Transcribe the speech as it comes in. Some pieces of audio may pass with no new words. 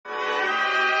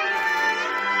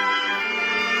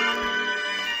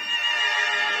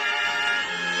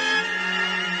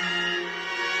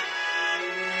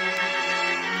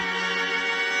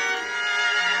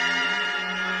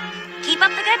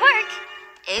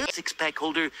Six-pack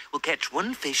holder will catch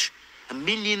one fish.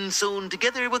 1,000,000 sewn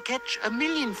together will catch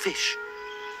 1,000,000 fish.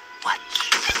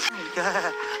 Watch.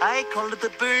 I call it the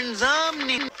Burns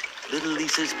Omni. Little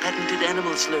Lisa's patented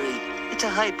animal slurry. It's a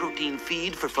high-protein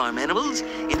feed for farm animals.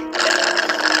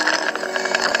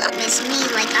 Miss me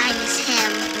like I miss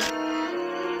him.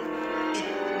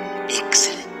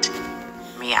 Excellent.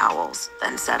 Meowls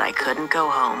then said I couldn't go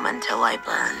home until I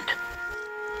burned.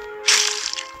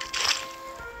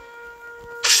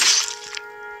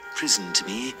 Prison to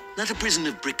me. Not a prison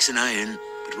of bricks and iron,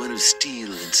 but one of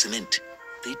steel and cement.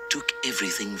 They took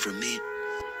everything from me.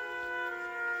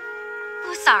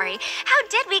 Oh, sorry. How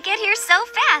did we get here so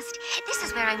fast? This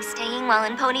is where I'm staying while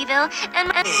in Ponyville,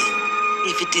 and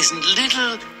If it isn't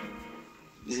little...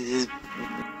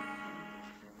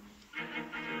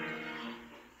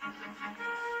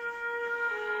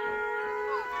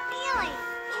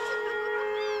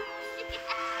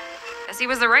 Guess he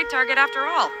was the right target after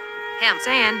all. Hey, I'm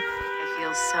saying. I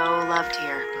feel so loved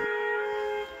here.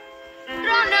 You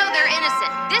don't know they're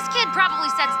innocent. This kid probably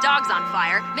sets dogs on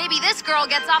fire. Maybe this girl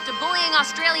gets off to bullying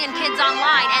Australian kids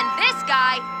online, and this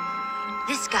guy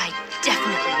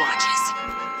definitely watches.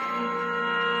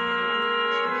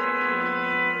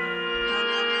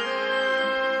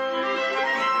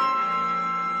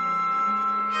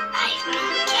 I've been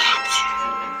captured.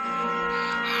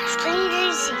 I was playing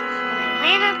easy when I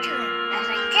ran up to him. I was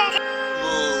like, Dad.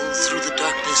 All through the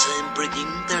darkness I'm bringing,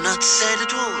 they're not sad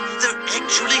at all. They're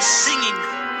actually singing.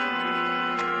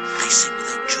 They sing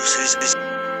without juicers.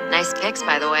 Nice pics,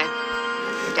 by the way.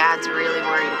 Your dad's really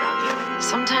worried about you.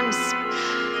 Sometimes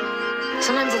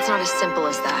it's not as simple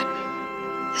as that.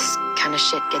 This kind of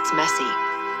shit gets messy.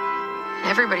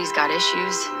 Everybody's got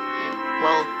issues.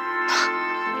 Well,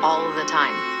 all of the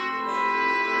time.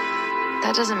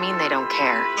 That doesn't mean they don't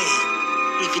care.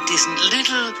 If it isn't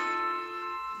little...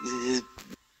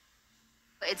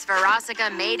 It's Verosika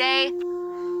Mayday.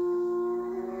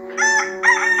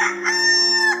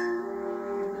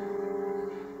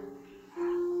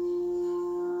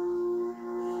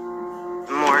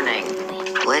 Morning.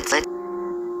 Let's It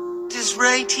is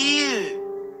right here.